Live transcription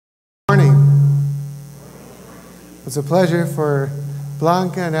It's a pleasure for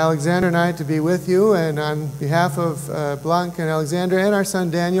Blanca and Alexander and I to be with you, and on behalf of Blanca and Alexander and our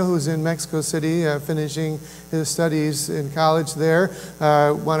son Daniel, who's in Mexico City finishing his studies in college there,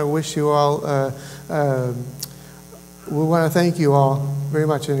 I want to wish you all, we want to thank you all very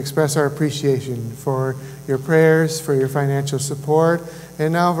much and express our appreciation for your prayers, for your financial support,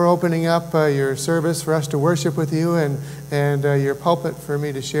 and now for opening up your service for us to worship with you and your pulpit for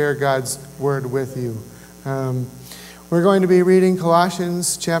me to share God's word with you. We're going to be reading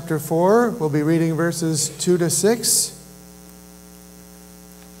Colossians chapter 4. We'll be reading verses 2 to 6.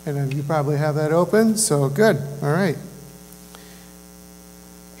 And you probably have that open, so good. All right.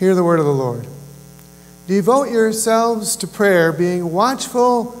 Hear the word of the Lord. Devote yourselves to prayer, being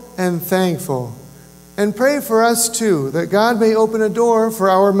watchful and thankful. And pray for us too, that God may open a door for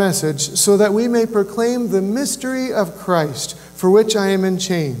our message, so that we may proclaim the mystery of Christ, for which I am in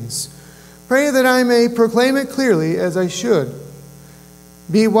chains. Pray that I may proclaim it clearly as I should.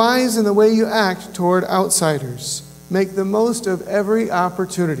 Be wise in the way you act toward outsiders. Make the most of every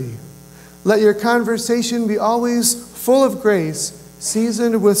opportunity. Let your conversation be always full of grace,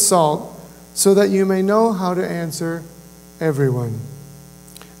 seasoned with salt, so that you may know how to answer everyone.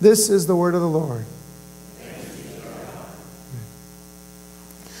 This is the word of the Lord.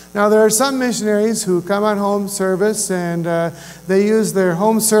 Now, there are some missionaries who come on home service and they use their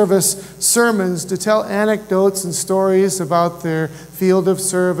home service sermons to tell anecdotes and stories about their field of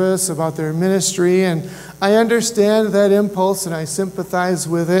service, about their ministry. And I understand that impulse and I sympathize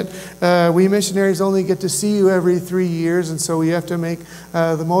with it. We missionaries only get to see you every 3 years, and so we have to make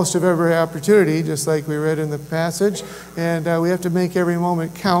the most of every opportunity, just like we read in the passage. And we have to make every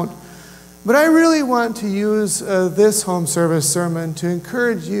moment count. But I really want to use this home service sermon to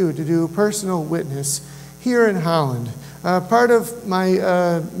encourage you to do personal witness here in Holland. Part of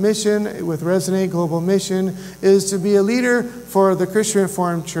my mission with Resonate Global Mission is to be a leader for the Christian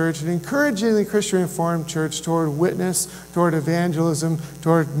Reformed Church and encouraging the Christian Reformed Church toward witness, toward evangelism,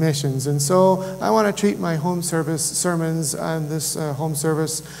 toward missions. And so I want to treat my home service sermons on this home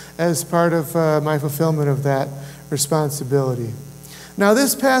service as part of my fulfillment of that responsibility. Now,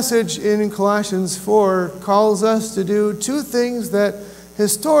 this passage in Colossians 4 calls us to do two things that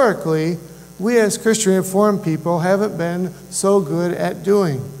historically we as Christian Reformed people haven't been so good at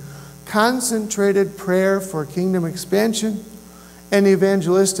doing: concentrated prayer for kingdom expansion and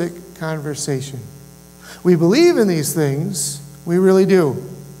evangelistic conversation. We believe in these things, we really do.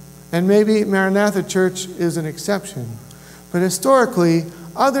 And maybe Maranatha Church is an exception. But historically,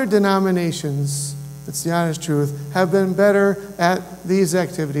 other denominations, it's the honest truth, have been better at these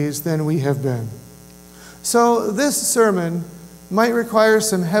activities than we have been. So this sermon might require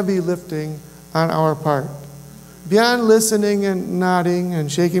some heavy lifting on our part. Beyond listening and nodding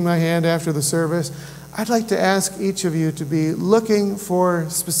and shaking my hand after the service, I'd like to ask each of you to be looking for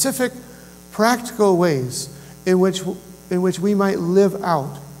specific practical ways in which we might live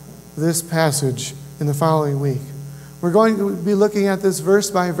out this passage in the following week. We're going to be looking at this verse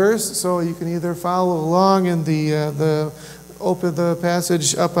by verse, so you can either follow along in open the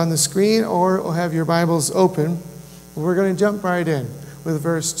passage up on the screen, or have your Bibles open. We're going to jump right in with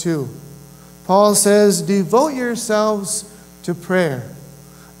verse 2. Paul says, "Devote yourselves to prayer."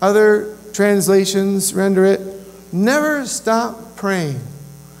 Other translations render it, "Never stop praying."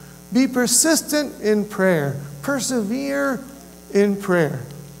 Be persistent in prayer. Persevere in prayer.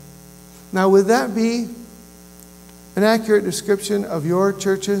 Now, would that be an accurate description of your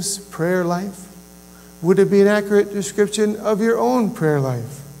church's prayer life? Would it be an accurate description of your own prayer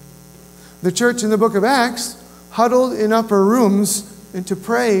life? The church in the book of Acts huddled in upper rooms and to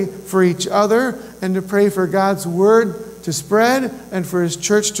pray for each other and to pray for God's word to spread and for his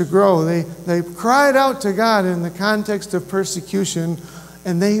church to grow. They cried out to God in the context of persecution,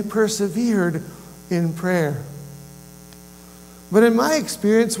 and they persevered in prayer. But in my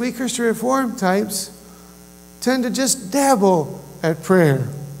experience, we Christian Reformed types tend to just dabble at prayer.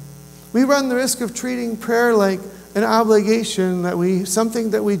 We run the risk of treating prayer like an obligation, something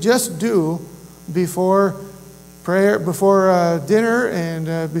that we just do before prayer, before dinner,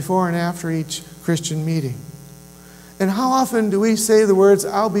 and before and after each Christian meeting. And how often do we say the words,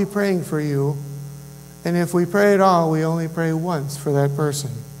 "I'll be praying for you," and if we pray at all, we only pray once for that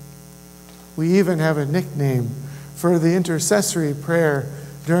person? We even have a nickname for the intercessory prayer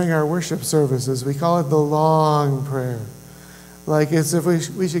during our worship services. We call it the long prayer. Like as if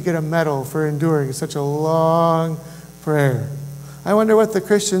we should get a medal for enduring such a long prayer. I wonder what the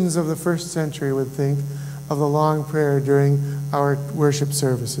Christians of the first century would think of the long prayer during our worship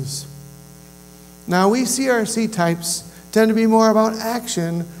services. Now, we CRC types tend to be more about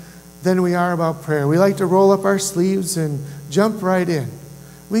action than we are about prayer. We like to roll up our sleeves and jump right in.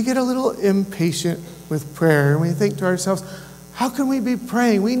 We get a little impatient with prayer, and we think to ourselves, how can we be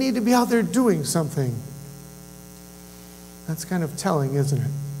praying? We need to be out there doing something. That's kind of telling, isn't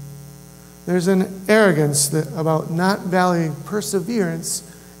it? There's an arrogance about not valuing perseverance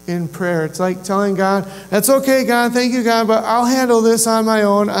in prayer. It's like telling God, that's okay, God, thank you, God, but I'll handle this on my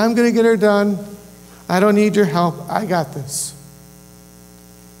own. I'm going to get her done. I don't need your help. I got this.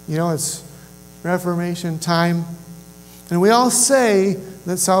 You know, it's Reformation time. And we all say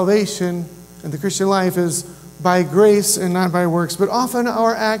that salvation and the Christian life is by grace and not by works. But often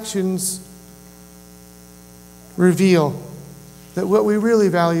our actions reveal that what we really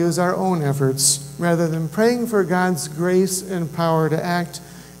value is our own efforts, rather than praying for God's grace and power to act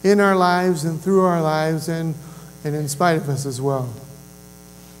in our lives and through our lives and in spite of us as well.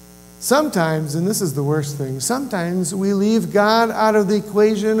 Sometimes, and this is the worst thing, sometimes we leave God out of the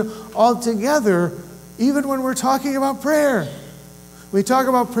equation altogether, even when we're talking about prayer. We talk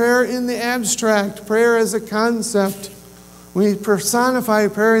about prayer in the abstract, prayer as a concept. We personify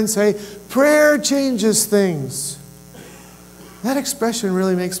prayer and say, prayer changes things. That expression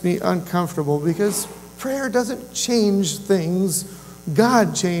really makes me uncomfortable because prayer doesn't change things.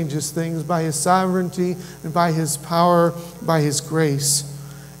 God changes things by His sovereignty and by His power, by His grace.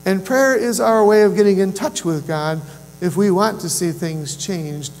 And prayer is our way of getting in touch with God if we want to see things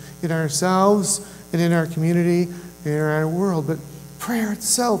changed in ourselves and in our community and in our world. But prayer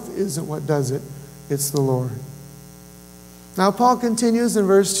itself isn't what does it. It's the Lord. Now Paul continues in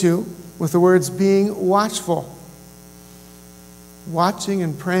verse 2 with the words being watchful. Watching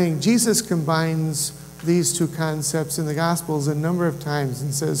and praying. Jesus combines these two concepts in the Gospels a number of times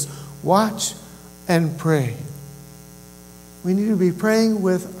and says, watch and pray. We need to be praying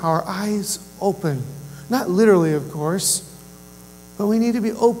with our eyes open. Not literally, of course, but we need to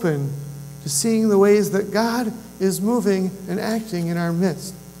be open to seeing the ways that God is moving and acting in our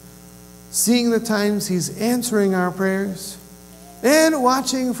midst. Seeing the times He's answering our prayers, and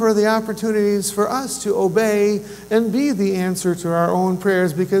watching for the opportunities for us to obey and be the answer to our own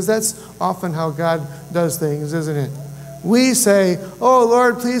prayers, because that's often how God does things, isn't it? We say, oh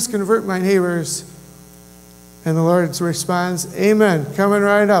Lord, please convert my neighbors. And the Lord responds, amen, coming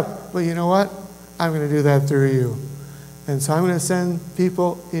right up. But you know what? I'm going to do that through you. And so I'm going to send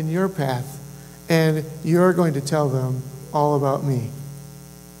people in your path, and you're going to tell them all about me.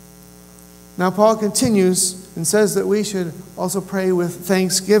 Now Paul continues and says that we should also pray with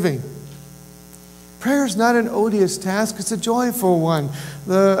thanksgiving. Prayer is not an odious task, it's a joyful one.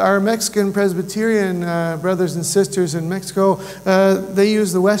 Our Mexican Presbyterian brothers and sisters in Mexico, they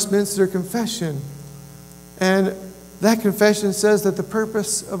use the Westminster Confession. And that confession says that the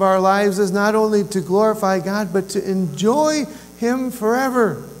purpose of our lives is not only to glorify God, but to enjoy Him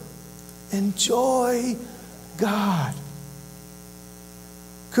forever. Enjoy God.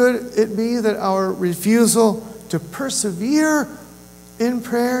 Could it be that our refusal to persevere in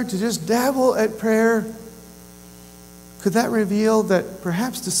prayer, to just dabble at prayer, could that reveal that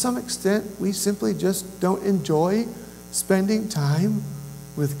perhaps to some extent we simply just don't enjoy spending time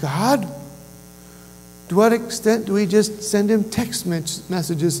with God? To what extent do we just send Him text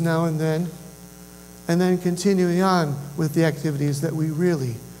messages now and then continuing on with the activities that we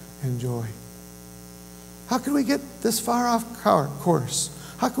really enjoy? How can we get this far off course?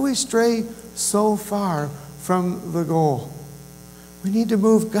 How can we stray so far from the goal? We need to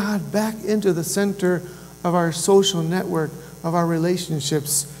move God back into the center of our social network, of our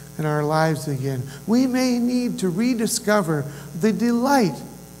relationships and our lives again. We may need to rediscover the delight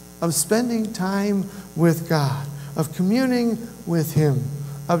of spending time with God, of communing with Him,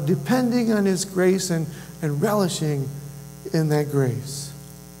 of depending on His grace and relishing in that grace.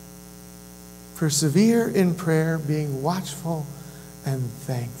 Persevere in prayer, being watchful and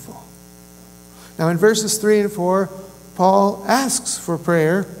thankful. Now in verses 3 and 4, Paul asks for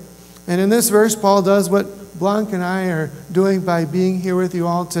prayer. And in this verse, Paul does what Blanc and I are doing by being here with you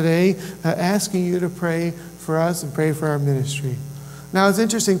all today, asking you to pray for us and pray for our ministry. Now it's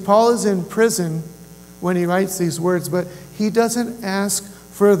interesting, Paul is in prison when he writes these words, but he doesn't ask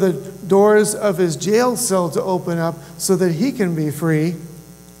for the doors of his jail cell to open up so that he can be free.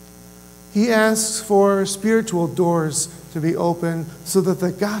 He asks for spiritual doors to be open so that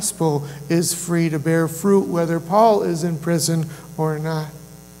the gospel is free to bear fruit, whether Paul is in prison or not.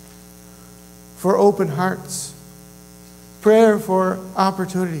 For open hearts, prayer for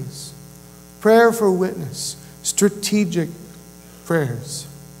opportunities, prayer for witness, strategic prayers.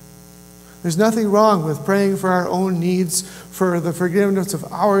 There's nothing wrong with praying for our own needs, for the forgiveness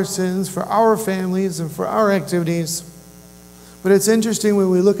of our sins, for our families, and for our activities. But it's interesting when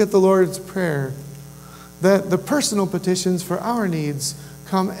we look at the Lord's Prayer that the personal petitions for our needs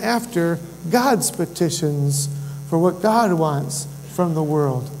come after God's petitions for what God wants from the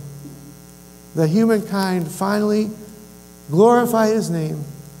world. That humankind finally glorify His name,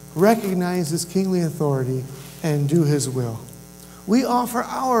 recognize His kingly authority, and do His will. We offer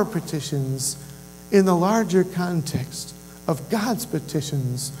our petitions in the larger context of God's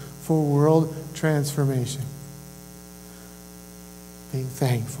petitions for world transformation. Being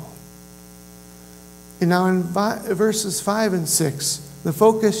thankful. And now in verses 5 and 6, the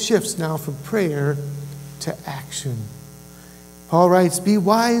focus shifts now from prayer to action. Paul writes, "Be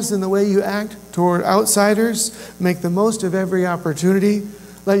wise in the way you act toward outsiders. Make the most of every opportunity.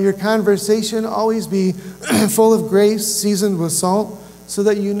 Let your conversation always be full of grace, seasoned with salt, so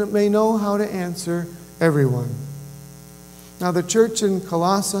that you may know how to answer everyone." Now the church in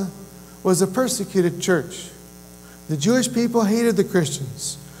Colossae was a persecuted church. The Jewish people hated the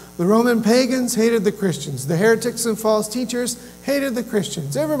Christians. The Roman pagans hated the Christians. The heretics and false teachers hated the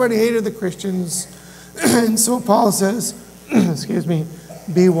Christians. Everybody hated the Christians. And so Paul says,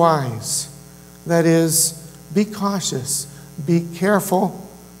 be wise. That is, be cautious. Be careful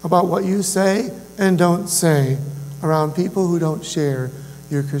about what you say and don't say around people who don't share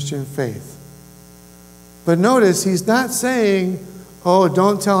your Christian faith. But notice, he's not saying, oh,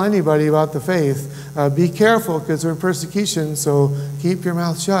 don't tell anybody about the faith. Be careful because we're in persecution, so keep your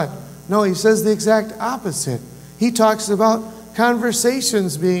mouth shut. No, he says the exact opposite. He talks about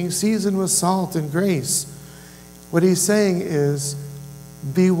conversations being seasoned with salt and grace. What he's saying is,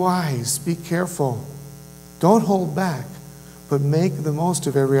 be wise, be careful. Don't hold back, but make the most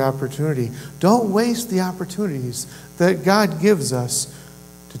of every opportunity. Don't waste the opportunities that God gives us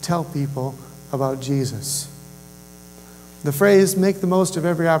to tell people about Jesus. The phrase, make the most of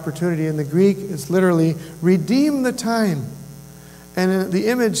every opportunity, in the Greek is literally, redeem the time. And the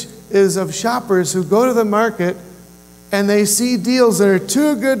image is of shoppers who go to the market and they see deals that are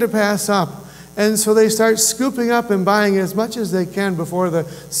too good to pass up. And so they start scooping up and buying as much as they can before the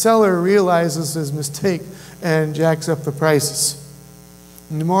seller realizes his mistake and jacks up the prices.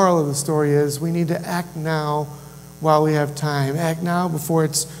 And the moral of the story is we need to act now while we have time. Act now before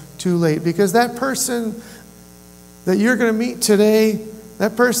it's too late. Because that person that you're going to meet today,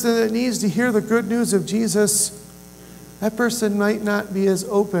 that person that needs to hear the good news of Jesus, that person might not be as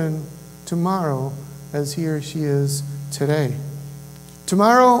open tomorrow as he or she is today.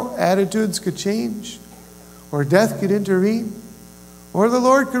 Tomorrow, attitudes could change, or death could intervene, or the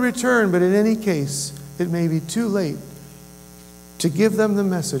Lord could return, but in any case, it may be too late to give them the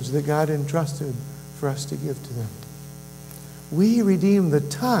message that God entrusted for us to give to them. We redeem the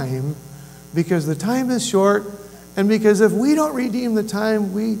time because the time is short, and because if we don't redeem the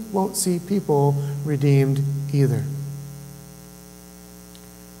time, we won't see people redeemed either.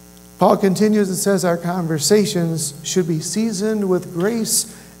 Paul continues and says our conversations should be seasoned with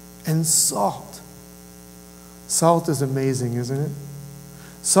grace and salt. Salt is amazing, isn't it?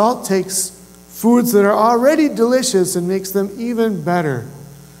 Salt takes foods that are already delicious and makes them even better.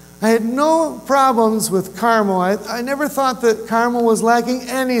 I had no problems with caramel. I never thought that caramel was lacking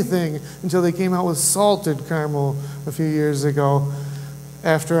anything until they came out with salted caramel a few years ago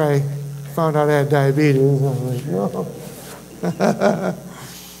after I found out I had diabetes. I was like, no.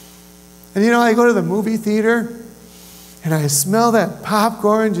 And I go to the movie theater and I smell that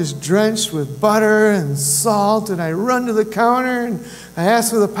popcorn just drenched with butter and salt, and I run to the counter and I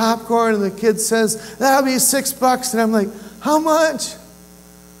ask for the popcorn, and the kid says, that'll be $6. And I'm like, how much?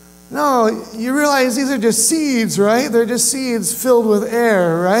 No, you realize these are just seeds, right? They're just seeds filled with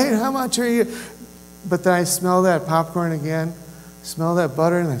air, right? How much are you? But then I smell that popcorn again, smell that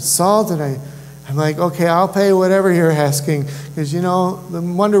butter and that salt, and I'm like, okay, I'll pay whatever you're asking, because the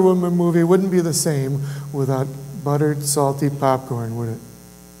Wonder Woman movie wouldn't be the same without buttered, salty popcorn, would it?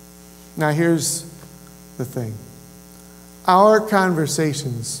 Now here's the thing. Our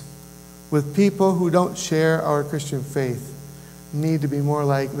conversations with people who don't share our Christian faith need to be more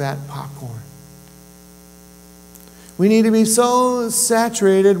like that popcorn. We need to be so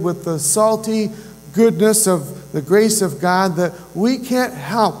saturated with the salty goodness of the grace of God that we can't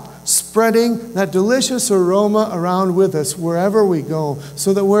help spreading that delicious aroma around with us wherever we go,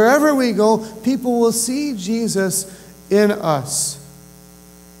 so that wherever we go, people will see Jesus in us.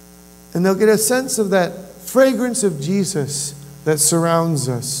 And they'll get a sense of that fragrance of Jesus that surrounds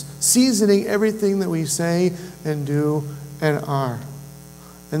us, seasoning everything that we say and do and are.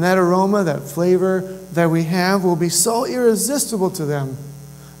 And that aroma, that flavor that we have will be so irresistible to them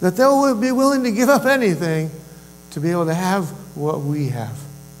that they'll be willing to give up anything to be able to have what we have.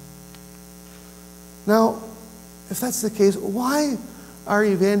 Now, if that's the case, why are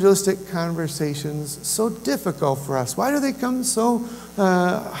evangelistic conversations so difficult for us? Why do they come so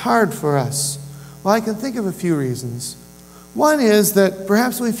hard for us? Well, I can think of a few reasons. One is that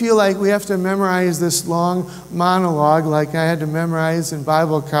perhaps we feel like we have to memorize this long monologue like I had to memorize in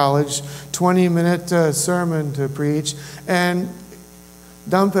Bible college, 20-minute sermon to preach, and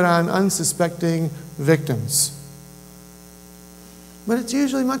dump it on unsuspecting victims. But it's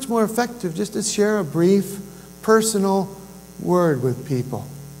usually much more effective just to share a brief, personal word with people.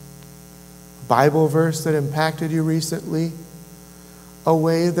 A Bible verse that impacted you recently, a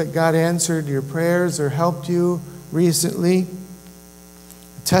way that God answered your prayers or helped you recently,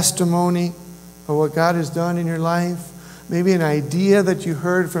 a testimony of what God has done in your life, maybe an idea that you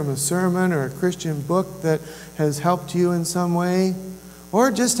heard from a sermon or a Christian book that has helped you in some way,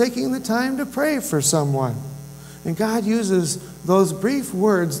 or just taking the time to pray for someone. And God uses those brief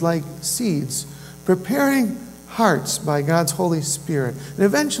words like seeds, preparing hearts by God's Holy Spirit. And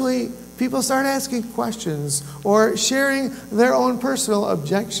eventually, people start asking questions or sharing their own personal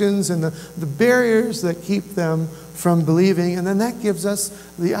objections and the barriers that keep them from believing. And then that gives us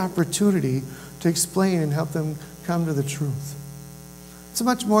the opportunity to explain and help them come to the truth. It's a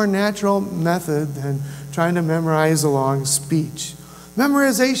much more natural method than trying to memorize a long speech.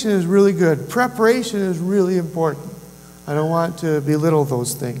 Memorization is really good. Preparation is really important. I don't want to belittle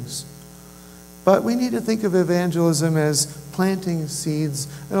those things. But we need to think of evangelism as planting seeds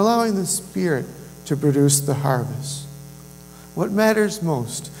and allowing the Spirit to produce the harvest. What matters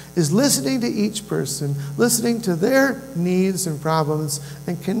most is listening to each person, listening to their needs and problems,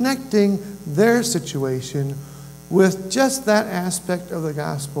 and connecting their situation with just that aspect of the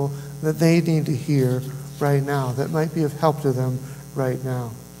gospel that they need to hear right now, that might be of help to them right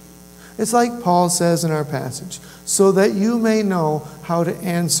now. It's like Paul says in our passage, so that you may know how to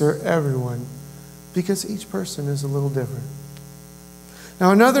answer everyone, because each person is a little different.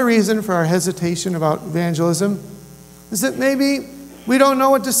 Now, another reason for our hesitation about evangelism is that maybe we don't know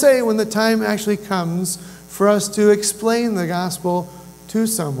what to say when the time actually comes for us to explain the gospel to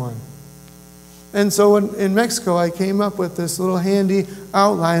someone. And so in Mexico, I came up with this little handy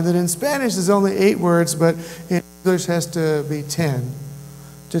outline that in Spanish is only 8 words, but in English has to be 10,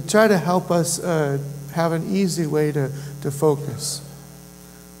 to try to help us have an easy way to focus.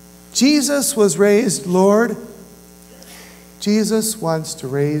 Jesus was raised Lord. Jesus wants to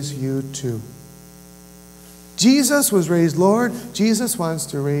raise you too. Jesus was raised Lord. Jesus wants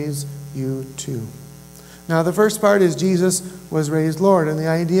to raise you too. Now, the first part is Jesus was raised Lord. And the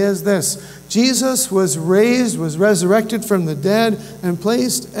idea is this. Jesus was raised, was resurrected from the dead, and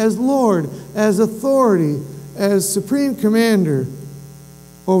placed as Lord, as authority, as supreme commander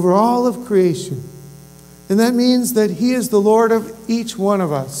over all of creation. And that means that He is the Lord of each one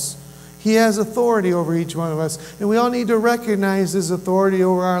of us. He has authority over each one of us. And we all need to recognize His authority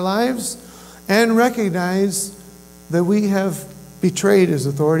over our lives and recognize that we have betrayed His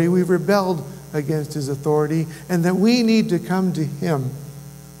authority. We've rebelled against His authority, and that we need to come to Him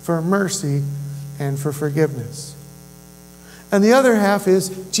for mercy and for forgiveness. And the other half is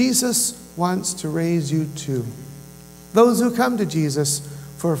Jesus wants to raise you too. Those who come to Jesus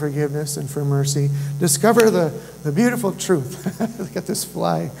for forgiveness and for mercy discover the beautiful truth. Look at this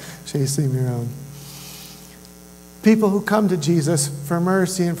fly chasing me around. People who come to Jesus for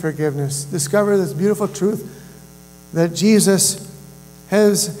mercy and forgiveness discover this beautiful truth that Jesus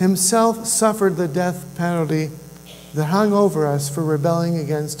has Himself suffered the death penalty that hung over us for rebelling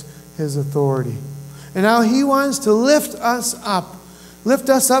against His authority. And now He wants to lift us up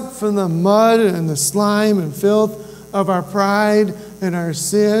from the mud and the slime and filth of our pride and our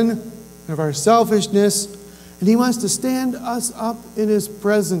sin, of our selfishness. And He wants to stand us up in His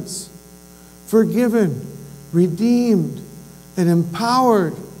presence, forgiven, redeemed, and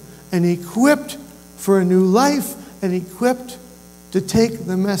empowered, and equipped for a new life, and equipped to take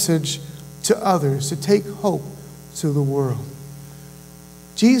the message to others, to take hope to the world.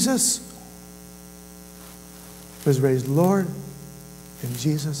 Jesus was raised Lord, and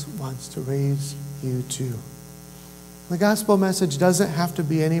Jesus wants to raise you too. The gospel message doesn't have to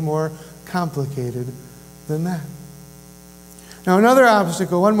be any more complicated than that. Now, another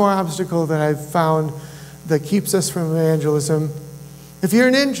obstacle, one more obstacle that I've found that keeps us from evangelism. If you're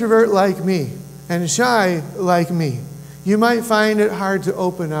an introvert like me and shy like me, you might find it hard to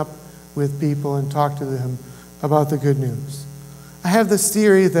open up with people and talk to them about the good news. I have this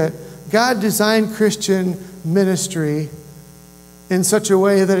theory that God designed Christian ministry in such a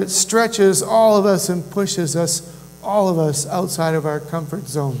way that it stretches all of us and pushes us, all of us, outside of our comfort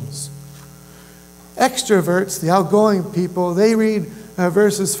zones. Extroverts, the outgoing people, they read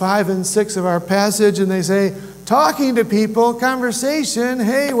verses 5 and 6 of our passage and they say, talking to people, conversation,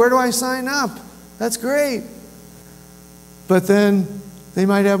 hey, where do I sign up? That's great. But then they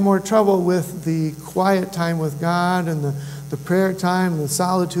might have more trouble with the quiet time with God and the prayer time, and the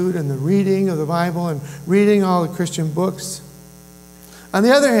solitude and the reading of the Bible and reading all the Christian books. On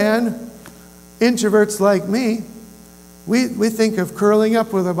the other hand, introverts like me, we think of curling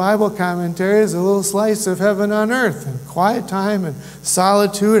up with a Bible commentary as a little slice of heaven on earth, and quiet time and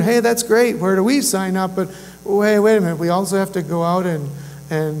solitude. Hey, that's great. Where do we sign up? But wait a minute. We also have to go out and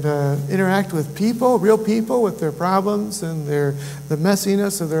interact with people, real people, with their problems and the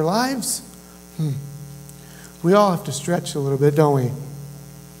messiness of their lives. We all have to stretch a little bit, don't we?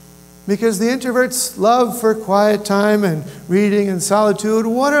 Because the introvert's love for quiet time and reading and solitude,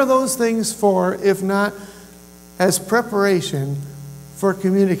 what are those things for if not as preparation for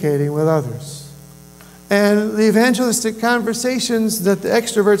communicating with others? And the evangelistic conversations that the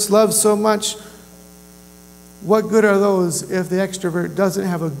extroverts love so much, what good are those if the extrovert doesn't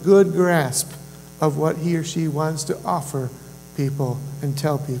have a good grasp of what he or she wants to offer people and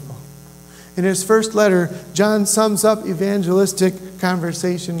tell people? In his first letter, John sums up evangelistic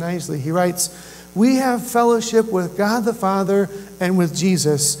conversation nicely. He writes, "We have fellowship with God the Father and with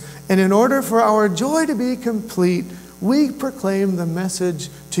Jesus, and in order for our joy to be complete, we proclaim the message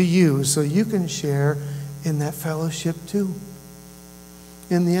to you so you can share in that fellowship too."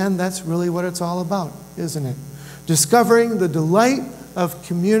 In the end, that's really what it's all about, isn't it? Discovering the delight of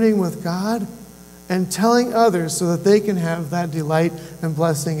communing with God and telling others so that they can have that delight and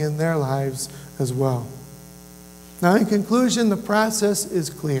blessing in their lives as well. Now, in conclusion, the process is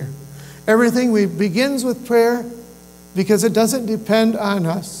clear. Everything begins with prayer because it doesn't depend on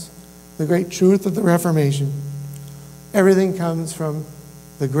us, the great truth of the Reformation. Everything comes from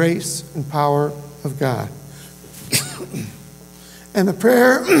the grace and power of God. And the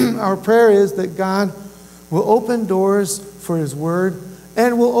prayer, our prayer is that God will open doors for His Word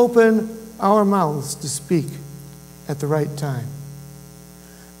and will open our mouths to speak at the right time.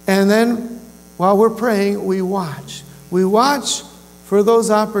 And then, while we're praying, we watch. We watch for those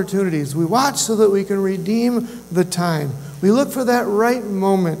opportunities. We watch so that we can redeem the time. We look for that right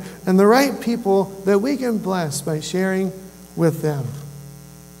moment and the right people that we can bless by sharing with them.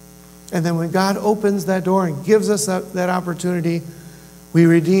 And then when God opens that door and gives us that opportunity, we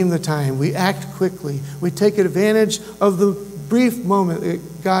redeem the time. We act quickly. We take advantage of the brief moment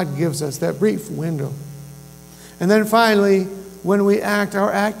that God gives us, that brief window. And then finally, when we act,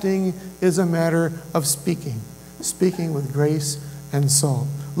 our acting is a matter of speaking with grace and salt,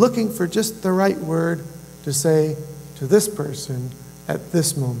 looking for just the right word to say to this person at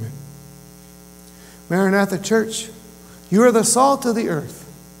this moment. Maranatha Church, you are the salt of the earth.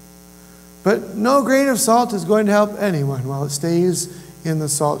 But no grain of salt is going to help anyone while it stays in the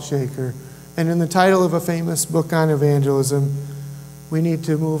salt shaker. And in the title of a famous book on evangelism, we need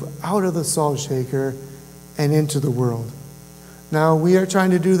to move out of the salt shaker and into the world. Now, we are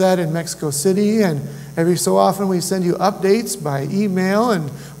trying to do that in Mexico City, and every so often we send you updates by email, and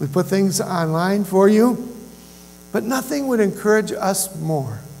we put things online for you. But nothing would encourage us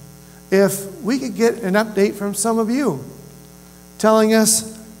more if we could get an update from some of you telling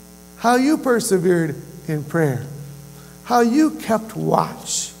us how you persevered in prayer, how you kept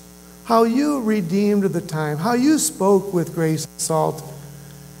watch, how you redeemed the time, how you spoke with grace and salt,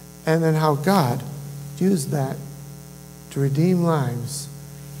 and then how God used that to redeem lives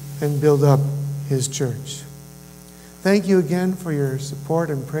and build up His church. Thank you again for your support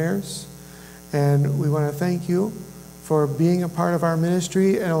and prayers, and we want to thank you for being a part of our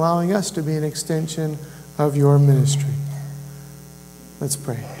ministry and allowing us to be an extension of your ministry. Let's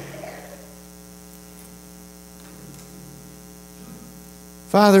pray.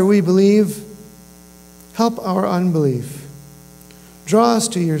 Father, we believe. Help our unbelief. Draw us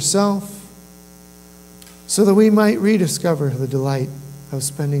to yourself so that we might rediscover the delight of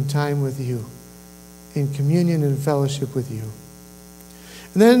spending time with you in communion and fellowship with you.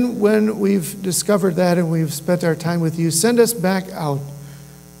 And then when we've discovered that and we've spent our time with you, send us back out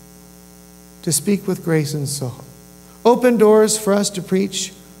to speak with grace and salt. Open doors for us to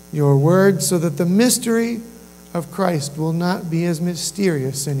preach your word so that the mystery of Christ will not be as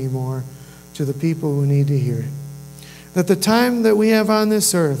mysterious anymore to the people who need to hear it. That the time that we have on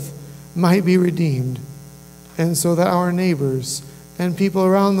this earth might be redeemed, and so that our neighbors and people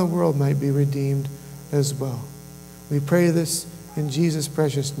around the world might be redeemed as well. We pray this in Jesus'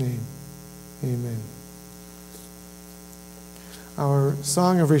 precious name. Amen. Our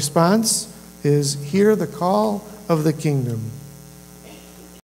song of response is "Hear the Call of the Kingdom."